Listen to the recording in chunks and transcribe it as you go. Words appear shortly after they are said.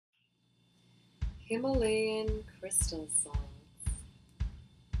Himalayan Crystal Salt.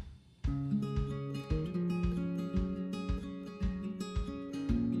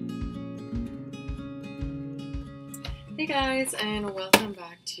 Hey guys, and welcome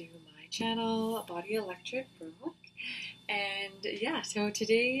back to my channel, body.electric.brooke. And yeah, so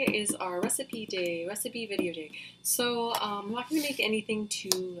today is our recipe video day. So I'm not going to make anything too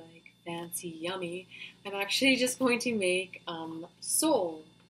like fancy yummy. I'm actually just going to make sole.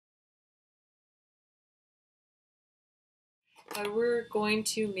 We're going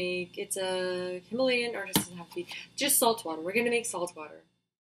to make, it's a Himalayan, or it doesn't have to be, just salt water. We're going to make salt water.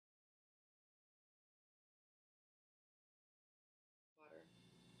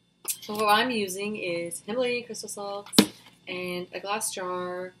 So what I'm using is Himalayan crystal salt and a glass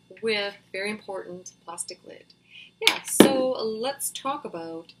jar with, very important, plastic lid. Yeah, so let's talk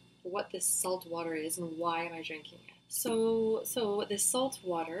about what this salt water is and why am I drinking it. So this salt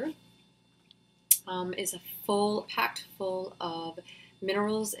water is packed full of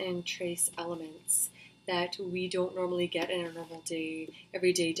minerals and trace elements that we don't normally get in our normal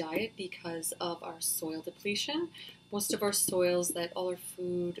everyday diet because of our soil depletion. Most of our soils that all our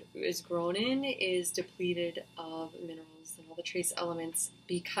food is grown in is depleted of minerals and all the trace elements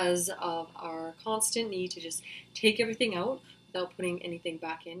because of our constant need to just take everything out without putting anything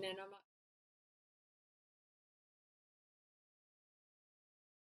back in. And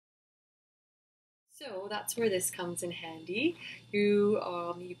so that's where this comes in handy. You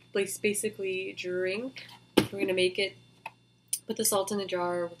basically drink. We're going to make it, put the salt in the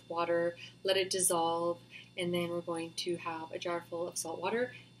jar with water, let it dissolve, and then we're going to have a jar full of salt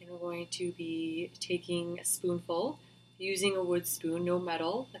water, and we're going to be taking a spoonful, using a wood spoon, no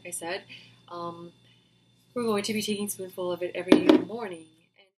metal, like I said. We're going to be taking a spoonful of it every morning.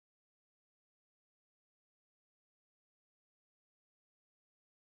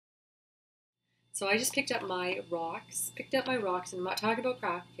 So I just picked up my rocks, and I'm not talking about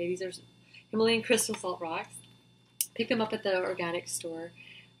crack, okay, these are Himalayan crystal salt rocks. Picked them up at the organic store,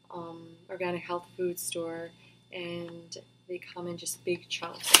 organic health food store, and they come in just big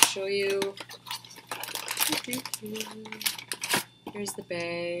chunks. I'll show you. Here's the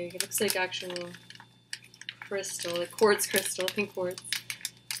bag. It looks like actual crystal, like quartz crystal, pink quartz.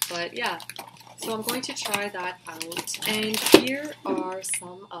 But yeah, so I'm going to try that out. And here are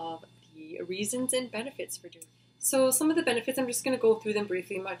some of the reasons and benefits for doing it. So some of the benefits, I'm just going to go through them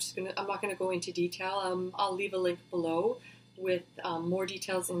briefly. I'm not going to go into detail. I'll leave a link below with more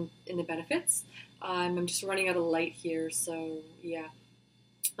details in the benefits. I'm just running out of light here, so yeah.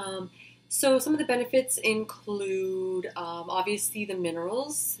 So some of the benefits include obviously the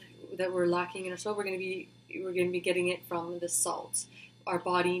minerals that we're lacking in our soil. We're going to be getting it from the salt. Our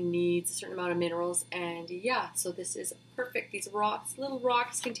body needs a certain amount of minerals, and yeah, so this is perfect. These rocks, little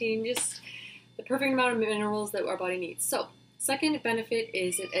rocks, contain just the perfect amount of minerals that our body needs. So, second benefit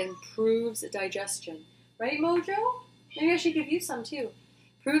is it improves digestion. Right, Mojo? Maybe I should give you some too.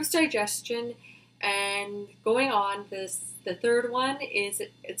 Improves digestion, and going on, the third one is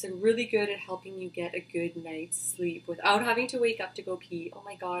it's really good at helping you get a good night's sleep without having to wake up to go pee. Oh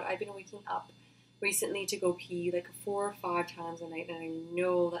my God, I've been waking up recently to go pee like 4 or 5 times a night, and I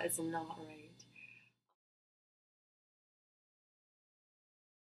know that is not right.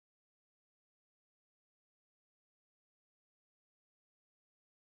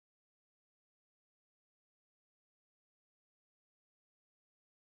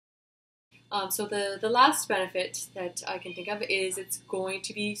 So the last benefit that I can think of is it's going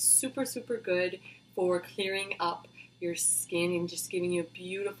to be super, super good for clearing up your skin and just giving you a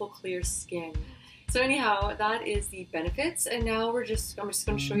beautiful, clear skin. So anyhow, that is the benefits, and now I'm just going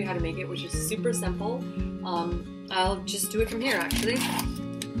to show you how to make it, which is super simple. I'll just do it from here, actually.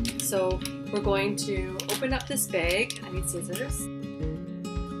 So we're going to open up this bag. I need scissors.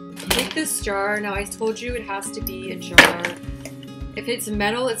 Take this jar. Now I told you it has to be a jar. If it's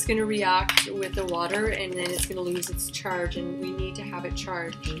metal, it's going to react with the water and then it's going to lose its charge, and we need to have it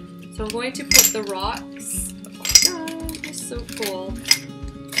charged. So I'm going to put the rocks, oh, they're so cool,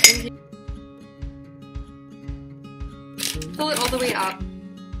 in here. Fill it all the way up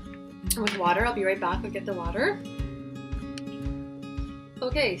with water. I'll be right back, I'll get the water.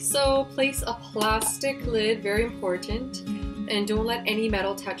 Okay, so place a plastic lid, very important, and don't let any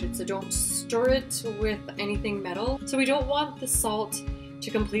metal touch it, so don't stir it with anything metal. So we don't want the salt to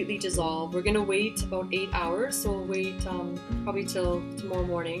completely dissolve. We're gonna wait about 8 hours, so we'll wait probably till tomorrow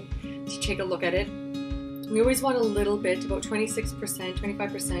morning to take a look at it. We always want a little bit, about 26%,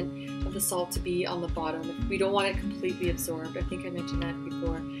 25% of the salt to be on the bottom. We don't want it completely absorbed. I think I mentioned that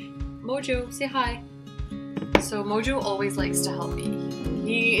before. Mojo, say hi. So Mojo always likes to help me.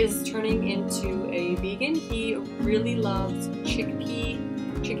 he is turning into a vegan. He really loves chickpea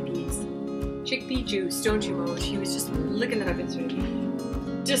juice, don't you, Moj? He was just looking that up yesterday.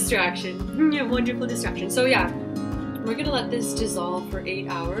 Distraction. Yeah, wonderful distraction. So yeah, we're gonna let this dissolve for 8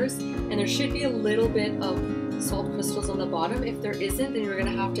 hours, and there should be a little bit of salt crystals on the bottom. If there isn't, then you're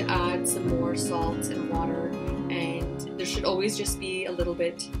gonna have to add some more salt and water, and there should always just be a little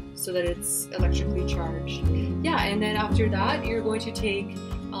bit so that it's electrically charged. Yeah, and then after that, you're going to take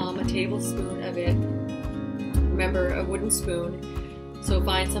a tablespoon of it. Remember, a wooden spoon. So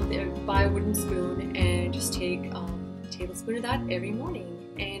buy a wooden spoon and just take a tablespoon of that every morning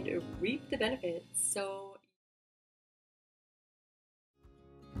and reap the benefits. So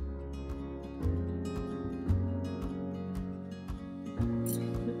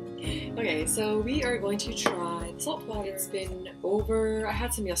okay, so we are going to try the salt water. It's been over, I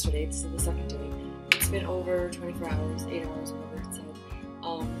had some yesterday, this is the second day. It's been over 24 hours, 8 hours, whatever it said.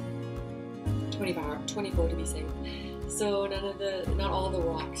 24 to be safe. So not all the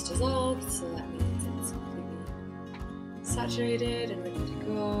rocks dissolved, so that means it's completely saturated and ready to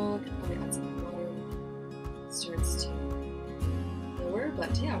go. Can probably add some water when it starts to lower,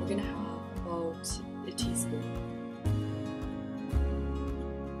 but yeah, we're gonna have about a teaspoon.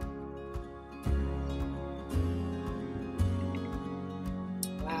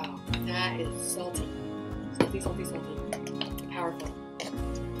 Wow, that is salty. Salty, salty, salty. Powerful.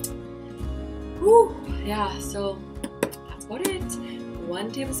 Whew, yeah, so that's about it.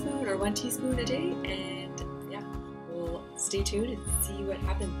 1 tablespoon or 1 teaspoon a day, and yeah, we'll stay tuned and see what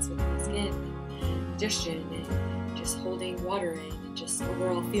happens with my skin and digestion and just holding water in and just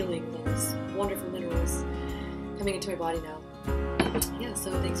overall feeling those wonderful minerals coming into my body now. Yeah, so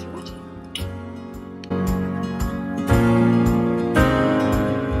thanks for watching.